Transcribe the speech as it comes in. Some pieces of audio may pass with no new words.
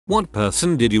What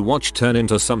person did you watch turn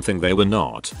into something they were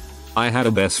not? I had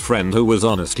a best friend who was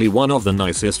honestly one of the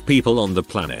nicest people on the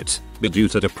planet, but due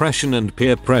to depression and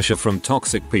peer pressure from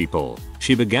toxic people,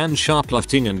 she began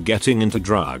shoplifting and getting into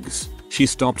drugs. She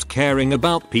stopped caring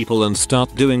about people and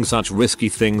started doing such risky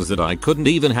things that I couldn't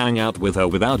even hang out with her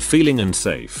without feeling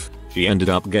unsafe. She ended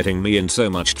up getting me in so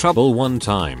much trouble one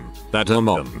time that her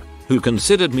mom, who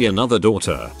considered me another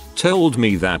daughter, told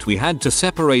me that we had to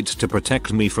separate to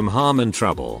protect me from harm and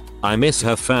trouble. I miss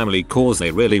her family cause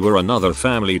they really were another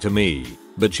family to me,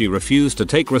 but she refused to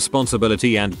take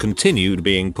responsibility and continued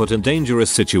being put in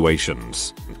dangerous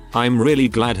situations. I'm really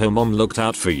glad her mom looked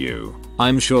out for you.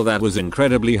 I'm sure that was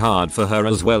incredibly hard for her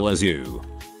as well as you.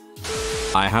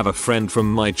 I have a friend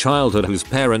from my childhood whose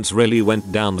parents really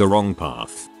went down the wrong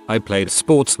path. I played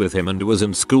sports with him and was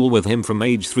in school with him from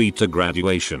age 3 to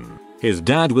graduation. His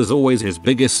dad was always his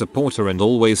biggest supporter and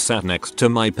always sat next to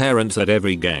my parents at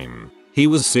every game. He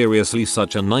was seriously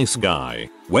such a nice guy.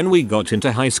 When we got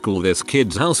into high school, this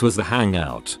kid's house was the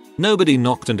hangout. Nobody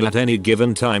knocked and at any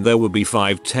given time there would be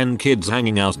 5-10 kids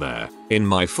hanging out there. In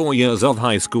my 4 years of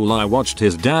high school, I watched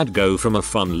his dad go from a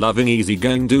fun-loving,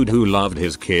 easygoing dude who loved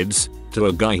his kids to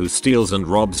a guy who steals and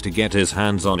robs to get his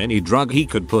hands on any drug he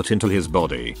could put into his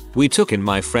body. We took in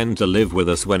my friend to live with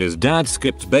us when his dad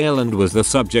skipped bail and was the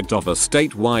subject of a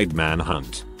statewide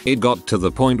manhunt. It got to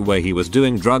the point where he was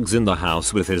doing drugs in the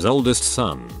house with his oldest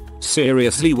son.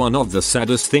 Seriously, one of the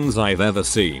saddest things I've ever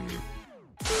seen.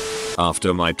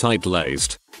 After my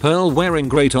tight-laced, pearl-wearing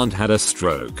great-aunt had a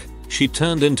stroke, she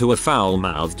turned into a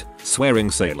foul-mouthed,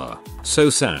 swearing sailor. So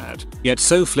sad, yet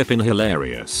so flippin'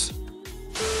 hilarious.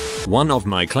 One of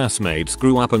my classmates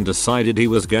grew up and decided he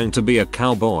was going to be a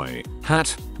cowboy.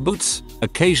 Hat, boots,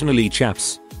 occasionally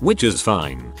chaps, which is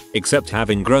fine. Except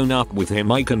having grown up with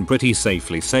him, I can pretty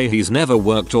safely say he's never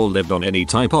worked or lived on any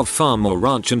type of farm or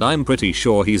ranch, and I'm pretty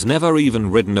sure he's never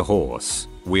even ridden a horse.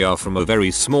 We are from a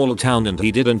very small town and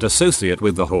he didn't associate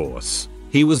with the horse.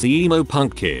 He was the emo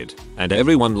punk kid, and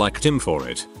everyone liked him for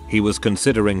it. He was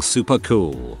considering super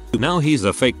cool. Now he's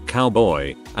a fake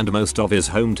cowboy, and most of his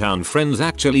hometown friends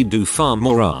actually do farm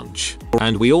or ranch.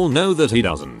 And we all know that he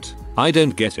doesn't. I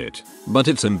don't get it, but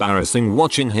it's embarrassing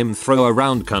watching him throw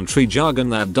around country jargon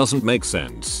that doesn't make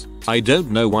sense. I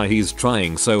don't know why he's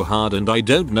trying so hard, and I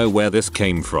don't know where this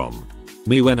came from.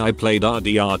 Me when I played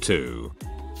RDR2.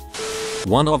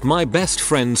 One of my best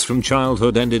friends from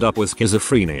childhood ended up with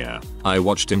schizophrenia. I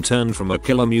watched him turn from a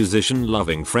killer musician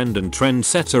loving friend and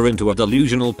trendsetter into a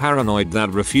delusional paranoid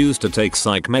that refused to take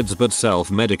psych meds but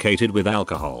self-medicated with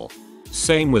alcohol.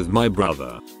 Same with my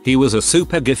brother. He was a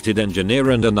super gifted engineer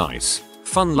and a nice,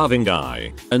 fun-loving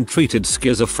guy, and treated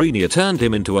schizophrenia turned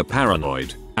him into a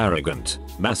paranoid, arrogant,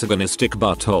 masochistic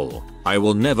butthole. I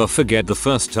will never forget the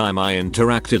first time I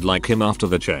interacted like him after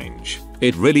the change.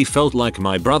 It really felt like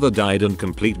my brother died and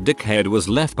complete dickhead was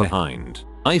left behind.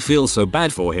 I feel so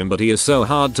bad for him, but he is so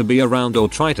hard to be around or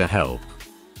try to help.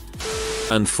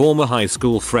 And former high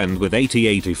school friend with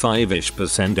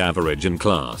 80-85ish% average in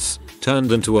class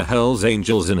turned into a Hells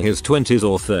Angels in his 20s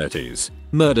or 30s,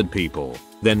 murdered people,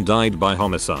 then died by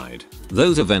homicide.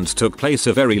 Those events took place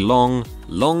a very long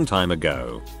time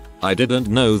ago. I didn't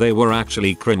know they were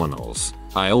actually criminals.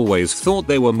 I always thought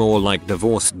they were more like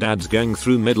divorced dads going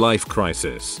through midlife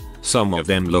crisis. Some of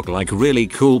them look like really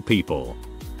cool people.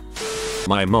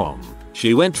 My mom.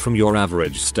 She went from your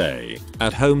average stay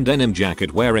at home denim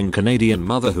jacket wearing Canadian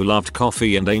mother who loved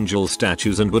coffee and angel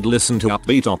statues and would listen to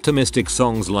upbeat optimistic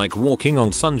songs like Walking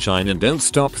on Sunshine and Don't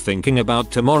Stop Thinking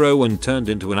About Tomorrow, and turned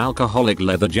into an alcoholic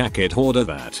leather jacket hoarder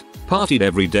that partied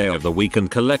every day of the week and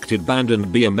collected band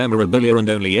and beer memorabilia and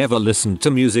only ever listened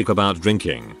to music about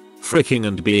drinking, fricking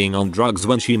and being on drugs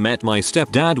when she met my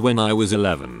stepdad when I was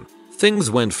 11.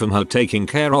 Things went from her taking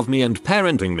care of me and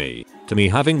parenting me to me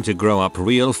having to grow up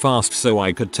real fast so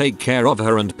I could take care of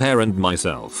her and parent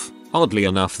myself. Oddly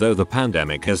enough though, the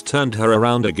pandemic has turned her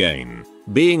around again.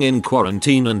 Being in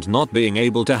quarantine and not being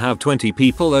able to have 20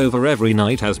 people over every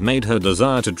night has made her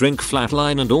desire to drink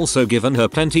flatline and also given her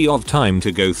plenty of time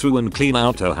to go through and clean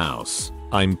out her house.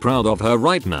 I'm proud of her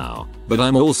right now, but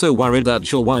I'm also worried that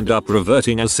she'll wind up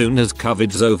reverting as soon as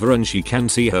COVID's over and she can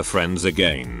see her friends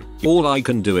again. All I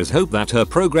can do is hope that her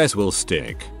progress will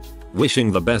stick.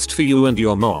 Wishing the best for you and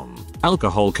your mom.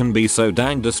 Alcohol can be so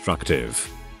dang destructive.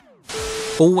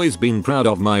 Always been proud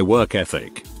of my work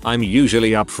ethic. I'm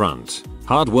usually upfront,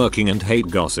 hardworking and hate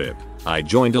gossip. I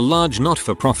joined a large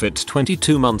not-for-profit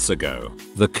 22 months ago.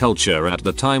 The culture at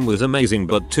the time was amazing,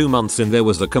 but 2 months in there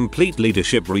was a complete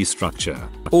leadership restructure.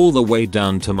 All the way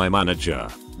down to my manager.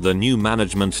 The new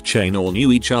management chain all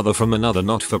knew each other from another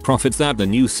not-for-profit that the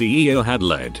new CEO had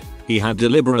led. He had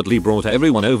deliberately brought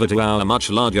everyone over to our much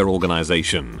larger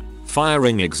organization,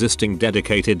 firing existing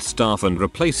dedicated staff and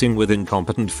replacing with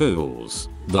incompetent fools.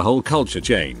 The whole culture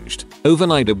changed.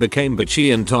 Overnight it became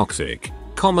bitchy and toxic.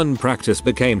 Common practice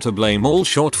became to blame all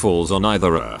shortfalls on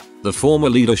either A, the former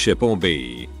leadership, or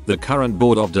B, the current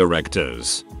board of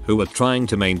directors, who were trying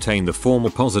to maintain the former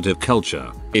positive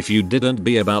culture. If you didn't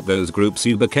be about those groups,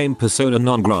 you became persona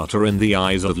non grata in the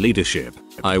eyes of leadership.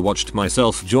 I watched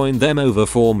myself join them over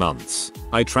 4 months.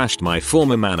 I trashed my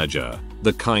former manager,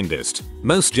 the kindest,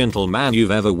 most gentle man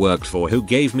you've ever worked for, who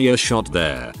gave me a shot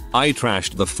there. I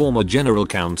trashed the former general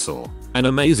counsel, an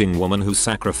amazing woman who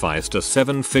sacrificed a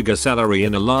 7-figure salary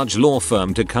in a large law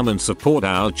firm to come and support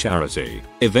our charity.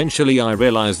 Eventually I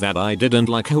realized that I didn't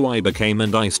like who I became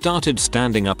and I started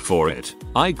standing up for it.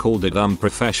 I called it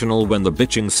unprofessional when the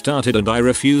bitching started and I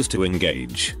refused to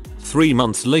engage. 3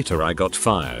 months later I got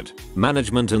fired.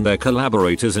 Management and their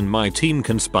collaborators in my team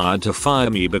conspired to fire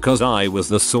me because I was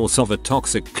the source of a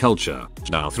toxic culture.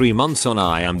 Now 3 months on,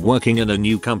 I am working in a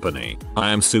new company.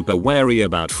 I am super wary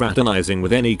about fraternizing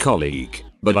with any colleague,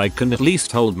 but I can at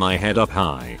least hold my head up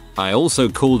high. I also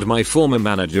called my former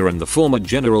manager and the former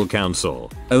general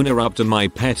counsel, owner up to my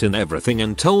pet and everything,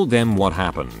 and told them what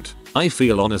happened. I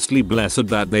feel honestly blessed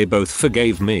that they both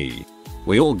forgave me.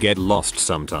 We all get lost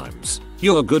sometimes.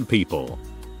 You're good people.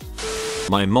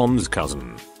 My mom's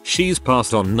cousin. She's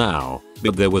passed on now,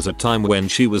 but there was a time when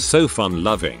she was so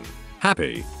fun-loving,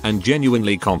 happy, and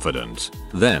genuinely confident.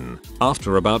 Then,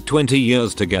 after about 20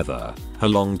 years together, her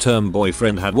long-term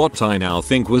boyfriend had what I now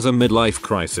think was a midlife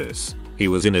crisis. He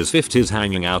was in his 50s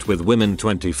hanging out with women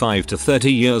 25 to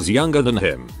 30 years younger than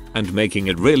him, and making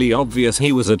it really obvious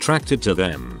he was attracted to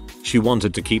them. She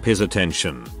wanted to keep his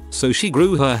attention, so she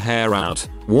grew her hair out,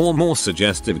 wore more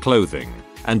suggestive clothing,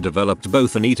 and developed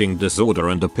both an eating disorder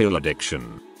and a pill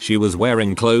addiction. She was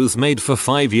wearing clothes made for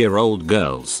 5-year-old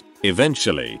girls.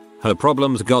 Eventually, her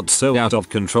problems got so out of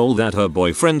control that her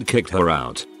boyfriend kicked her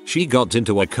out. She got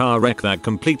into a car wreck that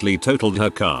completely totaled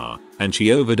her car, and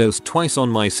she overdosed twice on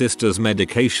my sister's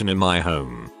medication in my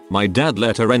home. My dad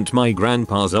let her rent my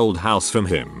grandpa's old house from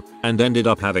him, and ended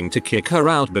up having to kick her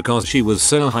out because she was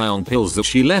so high on pills that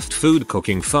she left food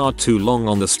cooking far too long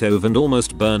on the stove and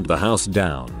almost burned the house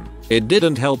down. It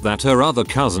didn't help that her other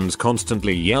cousins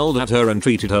constantly yelled at her and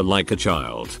treated her like a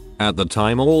child. At the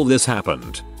time all this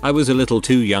happened, I was a little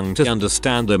too young to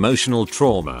understand emotional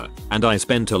trauma, and I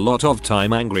spent a lot of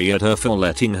time angry at her for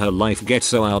letting her life get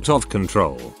so out of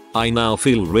control. I now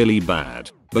feel really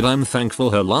bad, but I'm thankful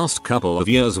her last couple of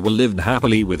years were lived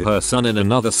happily with her son in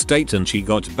another state and she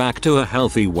got back to a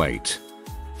healthy weight.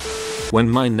 When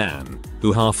my nan,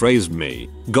 who half raised me,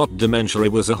 got dementia,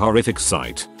 it was a horrific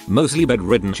sight. Mostly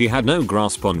bedridden, she had no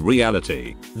grasp on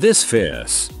reality. This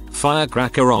fierce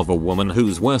firecracker of a woman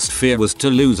whose worst fear was to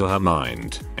lose her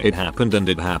mind. It happened, and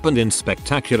it happened in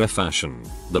spectacular fashion.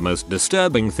 The most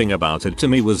disturbing thing about it to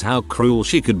me was how cruel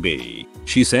she could be.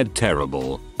 She said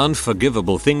terrible,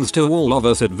 unforgivable things to all of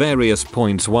us at various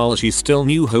points while she still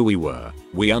knew who we were.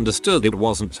 We understood it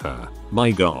wasn't her. My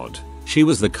God. She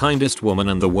was the kindest woman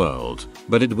in the world,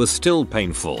 but it was still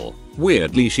painful.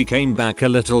 Weirdly, she came back a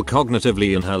little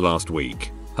cognitively in her last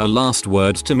week. Her last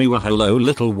words to me were, "Hello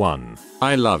little one.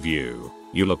 I love you.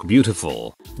 You look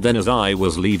beautiful." Then as I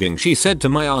was leaving, she said to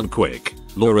my aunt, "Quick,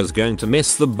 Laura's going to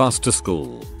miss the bus to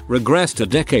school." Regressed a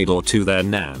decade or two there,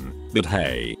 Nan. But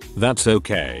hey, that's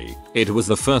okay. It was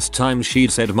the first time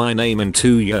she'd said my name in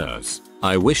 2 years.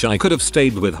 I wish I could have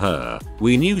stayed with her.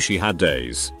 We knew she had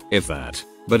days, if that,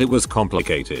 but it was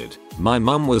complicated. My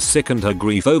mum was sick and her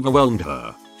grief overwhelmed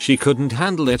her. She couldn't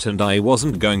handle it, and I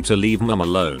wasn't going to leave mum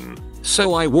alone.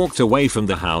 So I walked away from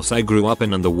the house I grew up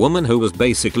in and the woman who was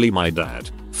basically my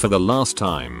dad, for the last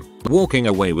time. Walking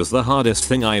away was the hardest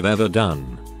thing I've ever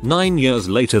done. 9 years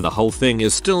later, the whole thing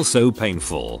is still so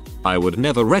painful. I would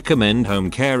never recommend home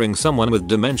caring someone with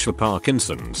dementia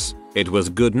Parkinson's. It was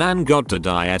good Nan got to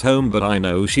die at home, but I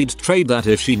know she'd trade that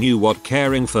if she knew what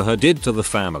caring for her did to the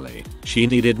family. She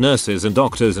needed nurses and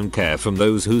doctors and care from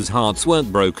those whose hearts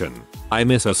weren't broken. I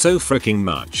miss her so freaking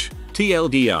much.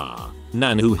 TLDR.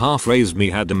 Nan, who half raised me,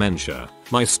 had dementia.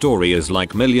 My story is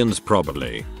like millions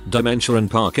probably. Dementia and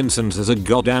Parkinson's is a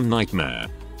goddamn nightmare.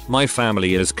 My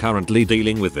family is currently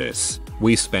dealing with this.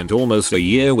 We spent almost a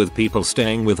year with people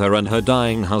staying with her and her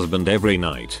dying husband every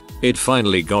night. It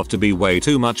finally got to be way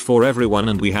too much for everyone,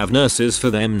 and we have nurses for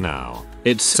them now.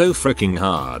 It's so freaking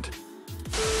hard.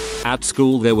 At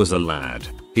school there was a lad.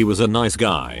 He was a nice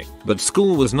guy, but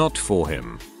school was not for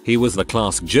him. He was the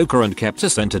class joker and kept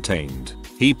us entertained.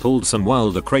 He pulled some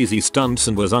wild or crazy stunts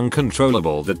and was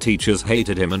uncontrollable. The teachers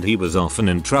hated him and he was often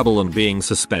in trouble and being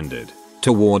suspended.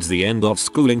 Towards the end of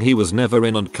schooling he was never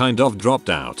in and kind of dropped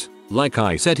out. Like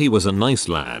I said, he was a nice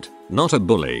lad, not a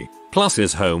bully. Plus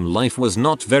his home life was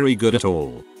not very good at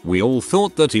all. We all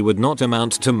thought that he would not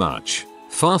amount to much.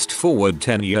 Fast forward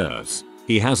 10 years.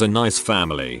 He has a nice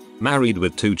family, married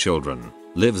with 2 children,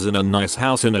 lives in a nice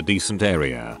house in a decent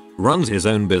area, runs his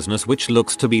own business which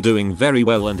looks to be doing very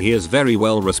well, and he is very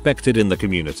well respected in the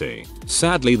community.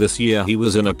 Sadly this year he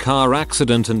was in a car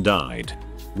accident and died.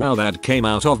 Wow, that came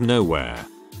out of nowhere.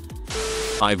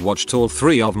 I've watched all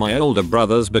 3 of my older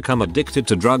brothers become addicted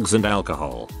to drugs and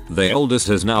alcohol. The oldest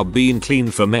has now been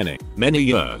clean for many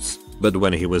years. But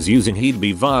when he was using he'd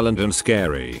be violent and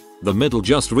scary. The middle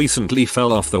just recently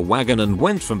fell off the wagon and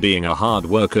went from being a hard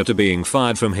worker to being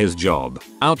fired from his job,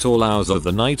 out all hours of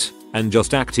the night, and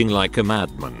just acting like a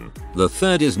madman. The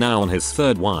third is now on his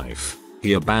 3rd wife.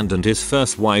 He abandoned his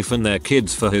first wife and their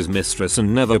kids for his mistress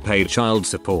and never paid child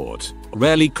support.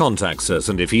 Rarely contacts us,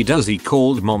 and if he does he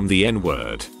called mom the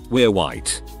N-word, "we're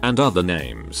white," and other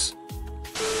names.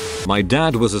 My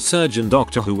dad was a surgeon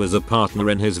doctor who was a partner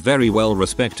in his very well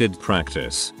respected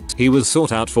practice. He was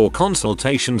sought out for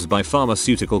consultations by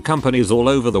pharmaceutical companies all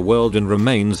over the world and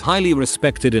remains highly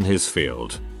respected in his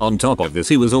field. On top of this,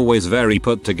 he was always very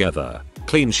put together,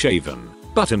 clean shaven,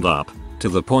 buttoned up, to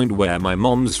the point where my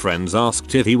mom's friends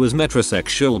asked if he was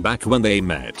metrosexual back when they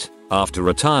met. After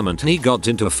retirement he got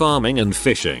into farming and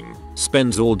fishing,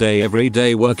 spends all day every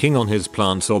day working on his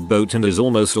plants or boat, and is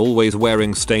almost always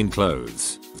wearing stained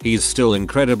clothes. He's still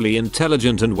incredibly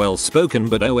intelligent and well spoken,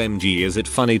 but OMG is it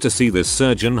funny to see this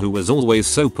surgeon who was always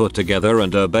so put together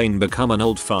and urbane become an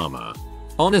old farmer.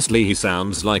 Honestly, he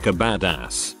sounds like a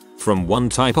badass. From one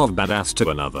type of badass to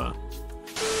another.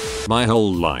 My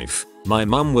whole life, my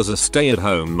mum was a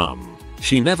stay-at-home mum.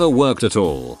 She never worked at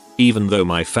all, even though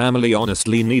my family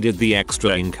honestly needed the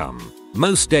extra income.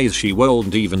 Most days she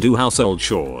won't even do household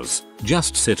chores,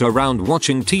 just sit around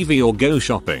watching TV or go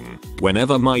shopping.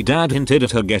 Whenever my dad hinted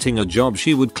at her getting a job,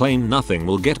 she would claim nothing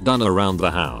will get done around the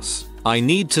house. I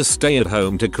need to stay at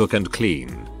home to cook and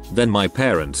clean. Then my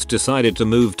parents decided to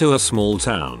move to a small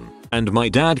town, and my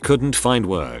dad couldn't find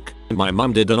work. My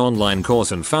mum did an online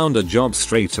course and found a job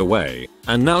straight away,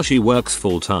 and now she works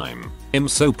full time. I'm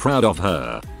so proud of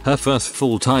her. Her first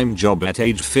full-time job at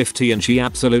age 50, and she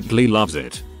absolutely loves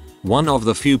it. One of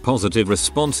the few positive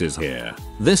responses here.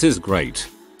 This is great.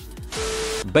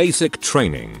 Basic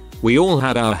training. We all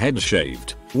had our heads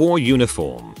shaved, wore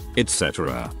uniform,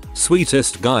 etc.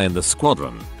 Sweetest guy in the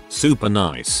squadron. Super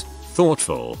nice,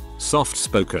 thoughtful,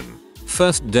 soft-spoken.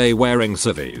 First day wearing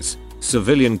civvies,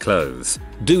 civilian clothes.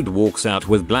 Dude walks out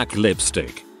with black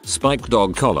lipstick, spiked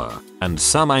dog collar, and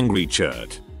some angry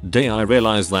shirt. Day I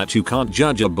realized that you can't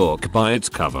judge a book by its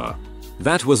cover.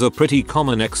 That was a pretty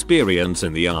common experience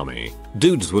in the army.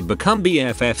 Dudes would become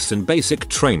BFFs in basic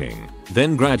training.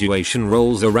 Then graduation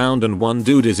rolls around and one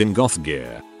dude is in goth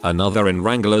gear, another in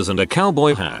Wranglers and a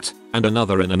cowboy hat, and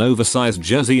another in an oversized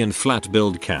jersey and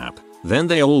flat-billed cap. Then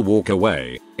they all walk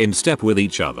away, in step with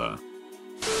each other.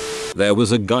 There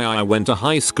was a guy I went to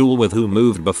high school with who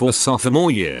moved before sophomore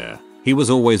year. He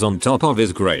was always on top of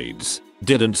his grades,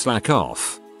 didn't slack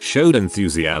off, showed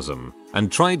enthusiasm,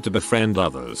 and tried to befriend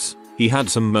others. He had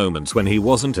some moments when he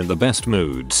wasn't in the best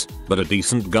moods, but a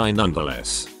decent guy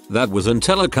nonetheless. That was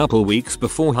until a couple weeks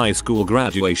before high school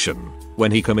graduation,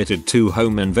 when he committed 2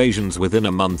 home invasions within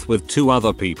a month with 2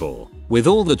 other people. With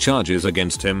all the charges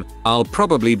against him, I'll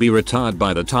probably be retired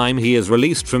by the time he is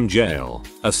released from jail,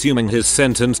 assuming his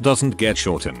sentence doesn't get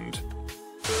shortened.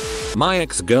 My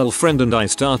ex-girlfriend and I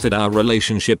started our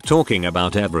relationship talking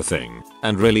about everything,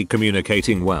 and really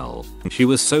communicating well. She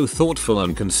was so thoughtful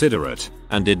and considerate,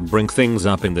 and did bring things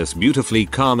up in this beautifully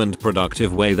calm and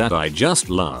productive way that I just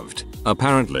loved.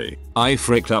 Apparently, I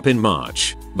freaked up in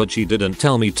March, but she didn't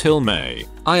tell me till May.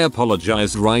 I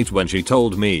apologized right when she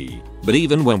told me, but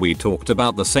even when we talked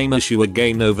about the same issue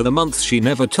again over the months, she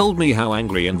never told me how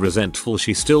angry and resentful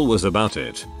she still was about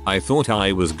it. I thought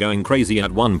I was going crazy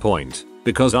at one point,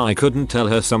 because I couldn't tell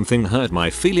her something hurt my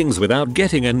feelings without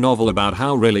getting a novel about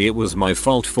how really it was my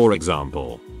fault. For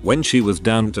example, when she was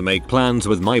down to make plans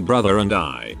with my brother and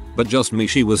I, but just me,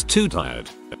 she was too tired.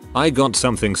 I got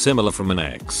something similar from an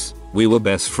ex. We were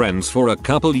best friends for a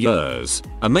couple years,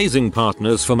 amazing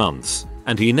partners for months,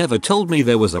 and he never told me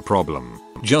there was a problem.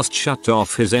 Just shut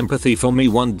off his empathy for me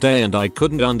one day and I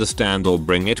couldn't understand or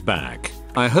bring it back.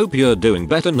 I hope you're doing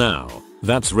better now.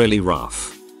 That's really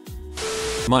rough.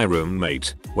 My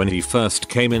roommate, when he first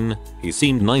came in, he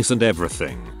seemed nice and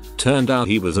everything. Turned out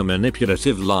he was a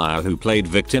manipulative liar who played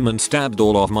victim and stabbed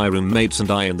all of my roommates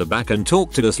and I in the back and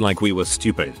talked to us like we were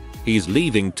stupid. He's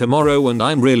leaving tomorrow and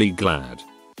I'm really glad.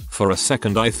 For a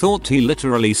second I thought he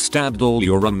literally stabbed all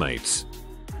your roommates.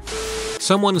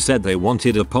 Someone said they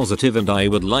wanted a positive and I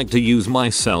would like to use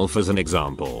myself as an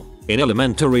example. In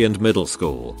elementary and middle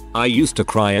school, I used to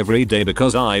cry every day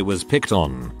because I was picked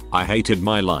on. I hated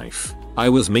my life. I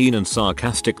was mean and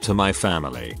sarcastic to my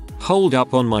family. Holed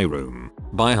up on my room.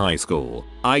 By high school,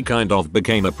 I kind of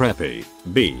became a preppy.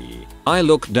 I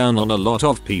looked down on a lot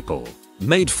of people.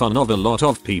 Made fun of a lot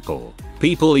of people.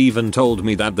 People even told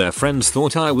me that their friends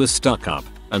thought I was stuck up.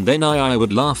 And then I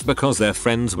would laugh because their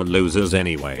friends were losers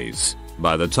anyways.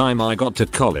 By the time I got to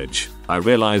college, I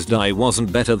realized I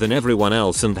wasn't better than everyone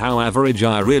else and how average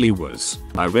I really was.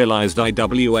 I realized I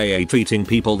treating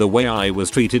people the way I was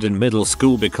treated in middle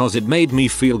school because it made me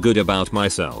feel good about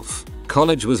myself.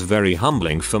 College was very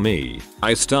humbling for me.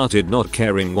 I started not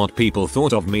caring what people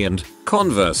thought of me and,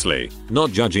 conversely,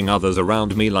 not judging others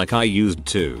around me like I used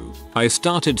to. I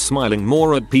started smiling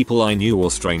more at people I knew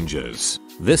or strangers.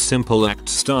 This simple act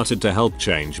started to help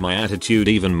change my attitude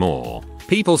even more.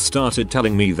 People started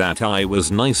telling me that I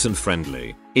was nice and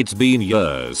friendly. It's been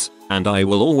years, and I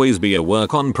will always be a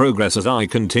work on progress as I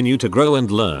continue to grow and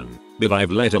learn. But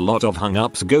I've let a lot of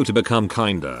hang-ups go to become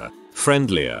kinder,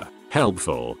 friendlier,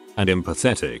 helpful, and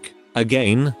empathetic.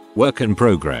 Again, work in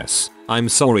progress. I'm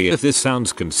sorry if this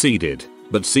sounds conceited,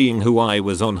 but seeing who I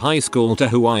was on high school to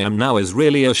who I am now is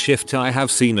really a shift I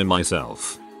have seen in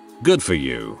myself. Good for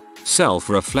you.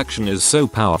 Self-reflection is so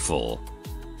powerful.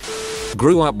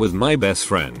 Grew up with my best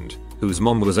friend, whose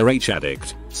mom was a rage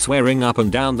addict, swearing up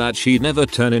and down that she'd never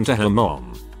turn into her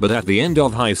mom. But at the end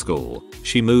of high school,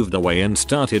 she moved away and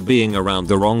started being around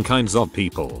the wrong kinds of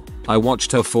people. I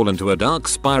watched her fall into a dark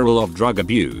spiral of drug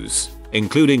abuse,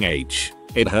 including H.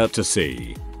 It hurt to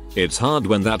see. It's hard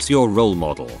when that's your role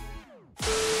model.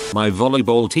 My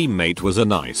volleyball teammate was a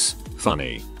nice,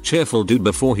 funny, cheerful dude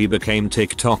before he became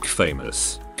TikTok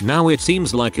famous. Now it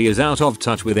seems like he is out of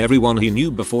touch with everyone he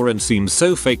knew before and seems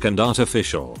so fake and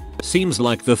artificial. Seems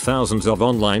like the thousands of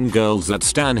online girls that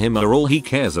stan him are all he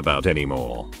cares about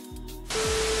anymore.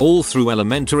 All through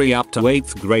elementary up to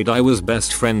 8th grade I was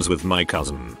best friends with my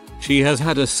cousin. She has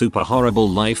had a super horrible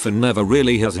life and never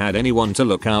really has had anyone to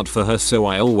look out for her, so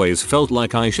I always felt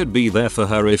like I should be there for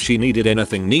her if she needed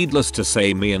anything. Needless to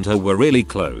say, me and her were really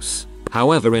close.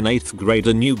 However, in 8th grade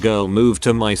a new girl moved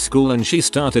to my school and she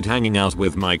started hanging out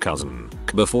with my cousin.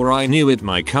 Before I knew it,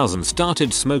 my cousin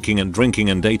started smoking and drinking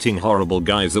and dating horrible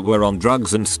guys that were on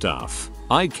drugs and stuff.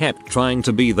 I kept trying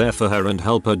to be there for her and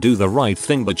help her do the right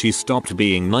thing, but she stopped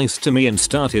being nice to me and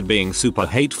started being super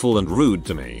hateful and rude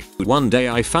to me. One day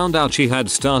I found out she had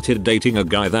started dating a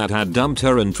guy that had dumped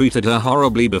her and treated her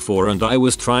horribly before, and I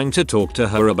was trying to talk to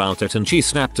her about it and she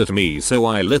snapped at me, so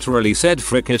I literally said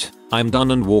frick it, I'm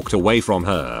done, and walked away from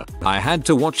her. I had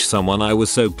to watch someone I was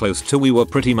so close to, we were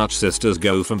pretty much sisters,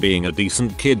 go from being a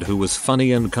decent kid who was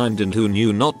funny and kind and who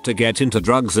knew not to get into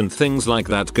drugs and things like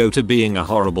that, go to being a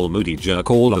horrible moody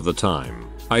jerk all of the time.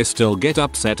 I still get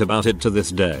upset about it to this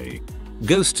day.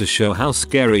 Goes to show how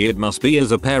scary it must be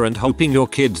as a parent hoping your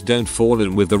kids don't fall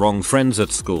in with the wrong friends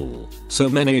at school. So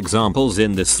many examples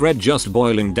in this thread, just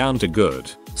boiling down to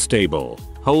good, stable,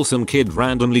 wholesome kid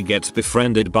randomly gets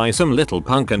befriended by some little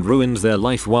punk and ruins their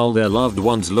life while their loved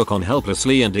ones look on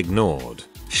helplessly and ignored.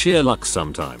 Sheer luck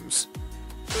sometimes.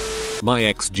 My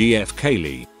ex-GF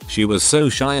Kaylee, she was so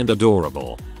shy and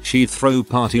adorable. She'd throw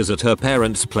parties at her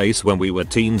parents' place when we were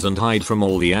teens and hide from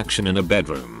all the action in a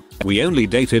bedroom. We only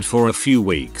dated for a few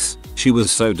weeks. She was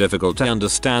so difficult to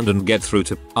understand and get through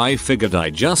to. I figured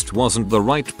I just wasn't the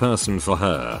right person for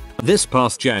her. This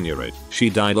past January,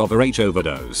 she died of a H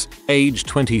overdose, age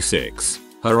 26.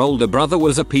 Her older brother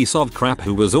was a piece of crap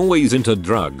who was always into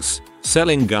drugs,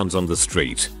 selling guns on the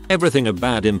street, everything a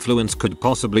bad influence could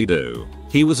possibly do.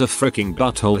 He was a freaking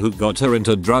butthole who got her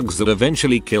into drugs that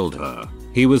eventually killed her.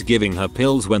 He was giving her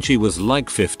pills when she was like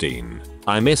 15.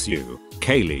 I miss you,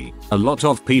 Kaylee. A lot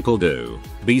of people do.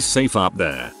 Be safe up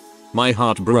there. My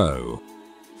heart, bro.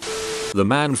 The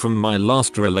man from my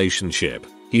last relationship.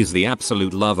 He's the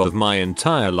absolute love of my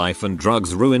entire life and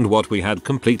drugs ruined what we had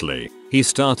completely. He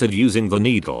started using the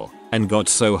needle and got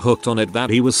so hooked on it that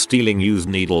he was stealing used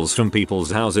needles from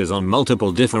people's houses on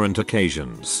multiple different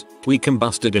occasions. We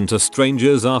combusted into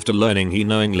strangers after learning he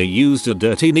knowingly used a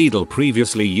dirty needle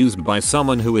previously used by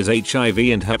someone who is HIV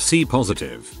and Hep C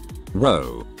positive.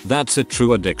 Bro, that's a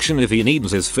true addiction if he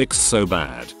needs his fix so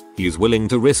bad. He's willing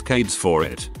to risk AIDS for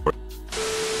it.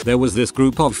 There was this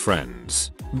group of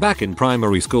friends. Back in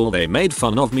primary school they made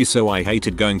fun of me, so I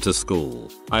hated going to school.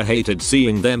 I hated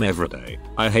seeing them every day.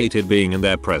 I hated being in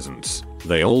their presence.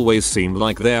 They always seemed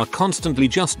like they are constantly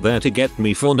just there to get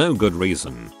me for no good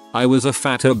reason. I was a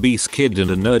fat obese kid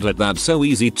and a nerd at that, so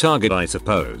easy target I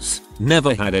suppose.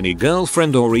 Never had any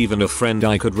girlfriend or even a friend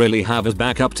I could really have as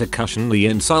backup to cushion the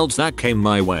insults that came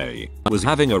my way. I was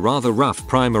having a rather rough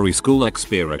primary school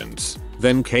experience.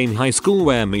 Then came high school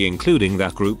where me including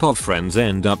that group of friends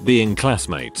end up being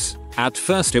classmates. At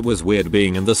first it was weird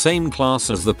being in the same class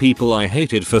as the people I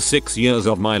hated for 6 years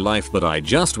of my life, but I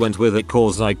just went with it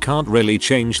cause I can't really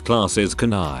change classes,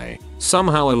 can I?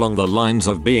 Somehow along the lines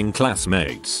of being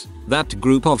classmates, that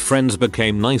group of friends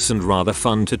became nice and rather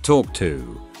fun to talk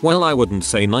to. Well, I wouldn't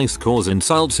say nice cause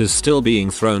insults is still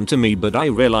being thrown to me, but I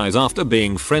realize after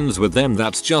being friends with them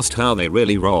that's just how they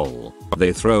really roll.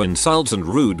 They throw insults and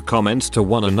rude comments to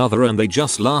one another and they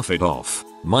just laugh it off.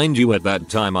 Mind you, at that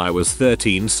time I was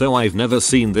 13, so I've never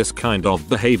seen this kind of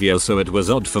behavior, so it was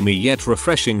odd for me yet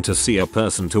refreshing to see a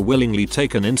person to willingly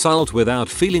take an insult without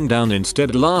feeling down,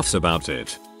 instead laughs about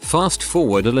it. Fast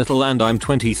forward a little and I'm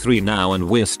 23 now and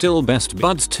we're still best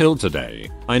buds till today.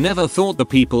 I never thought the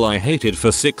people I hated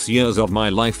for 6 years of my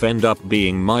life end up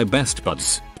being my best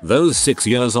buds. Those 6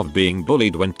 years of being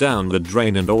bullied went down the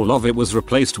drain and all of it was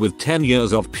replaced with 10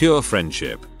 years of pure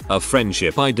friendship. A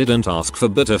friendship I didn't ask for,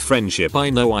 but a friendship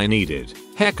I know I needed.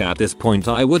 Heck, at this point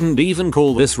I wouldn't even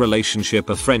call this relationship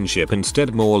a friendship,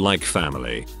 instead more like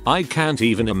family. I can't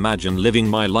even imagine living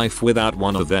my life without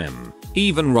one of them.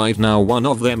 Even right now one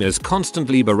of them is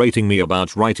constantly berating me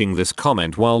about writing this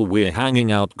comment while we're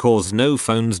hanging out cause no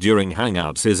phones during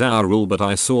hangouts is our rule, but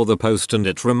I saw the post and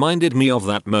it reminded me of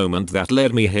that moment that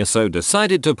led me here, so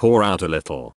decided to pour out a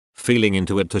little feeling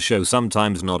into it to show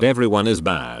sometimes not everyone is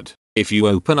bad. If you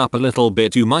open up a little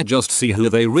bit you might just see who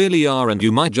they really are and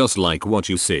you might just like what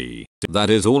you see. That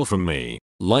is all from me.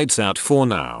 Lights out for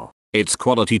now. It's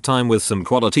quality time with some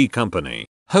quality company.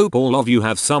 Hope all of you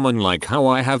have someone like how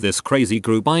I have this crazy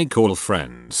group I call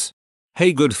friends.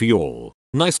 Hey, good for y'all.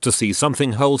 Nice to see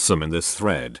something wholesome in this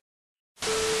thread.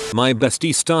 My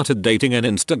bestie started dating an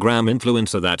Instagram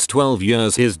influencer that's 12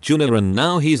 years his junior and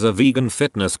now he's a vegan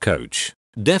fitness coach.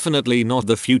 Definitely not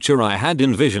the future I had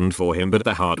envisioned for him, but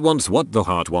the heart wants what the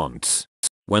heart wants.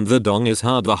 When the dong is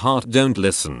hard the heart don't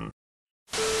listen.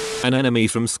 An enemy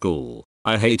from school.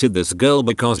 I hated this girl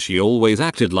because she always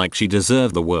acted like she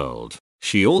deserved the world.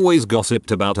 She always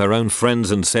gossiped about her own friends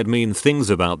and said mean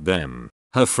things about them.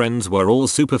 Her friends were all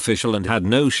superficial and had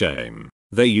no shame.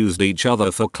 They used each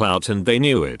other for clout and they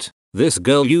knew it. This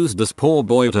girl used this poor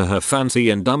boy to her fancy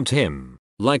and dumped him.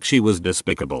 Like she was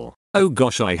despicable. Oh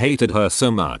gosh, I hated her so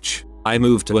much. I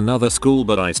moved to another school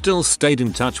but I still stayed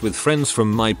in touch with friends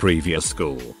from my previous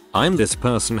school. I'm this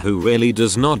person who really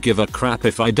does not give a crap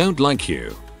if I don't like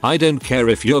you. I don't care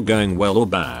if you're going well or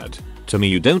bad. To me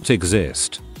you don't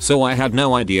exist. So I had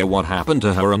no idea what happened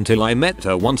to her until I met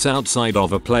her once outside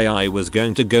of a play I was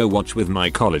going to go watch with my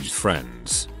college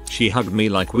friends. She hugged me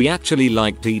like we actually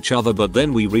liked each other, but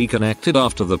then we reconnected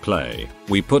after the play.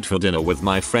 We put for dinner with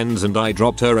my friends and I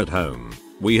dropped her at home.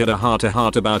 We had a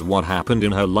heart-to-heart about what happened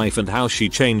in her life and how she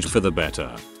changed for the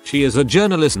better. She is a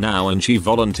journalist now and she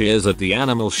volunteers at the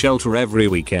animal shelter every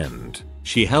weekend.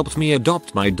 She helped me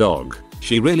adopt my dog.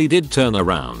 She really did turn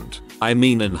around. I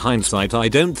mean, in hindsight I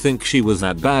don't think she was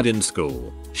that bad in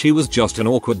school. She was just an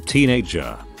awkward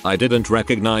teenager. I didn't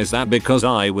recognize that because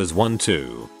I was one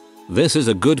too. This is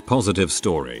a good positive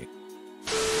story.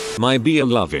 My beer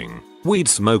loving, weed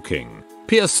smoking,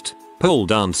 pierced, pole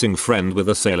dancing friend with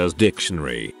a sailor's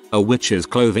dictionary, a witch's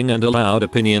clothing and a loud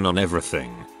opinion on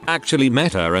everything. Actually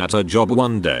met her at her job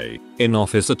one day, in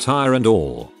office attire and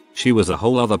all. She was a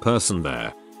whole other person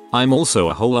there. I'm also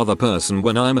a whole other person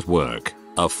when I'm at work.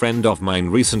 A friend of mine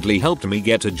recently helped me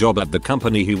get a job at the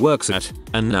company he works at,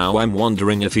 and now I'm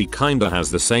wondering if he kinda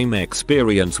has the same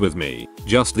experience with me,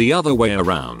 just the other way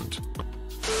around.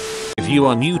 If you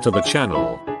are new to the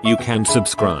channel, you can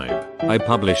subscribe. I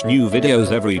publish new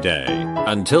videos every day.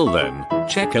 Until then,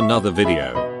 check another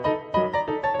video.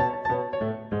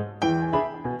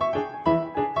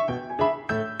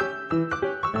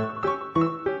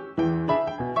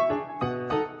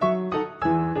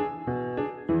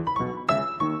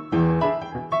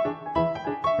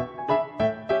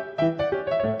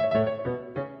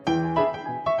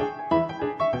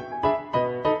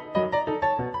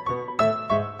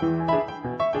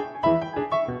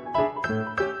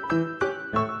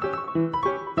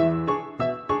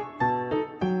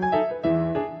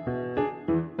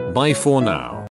 Bye for now.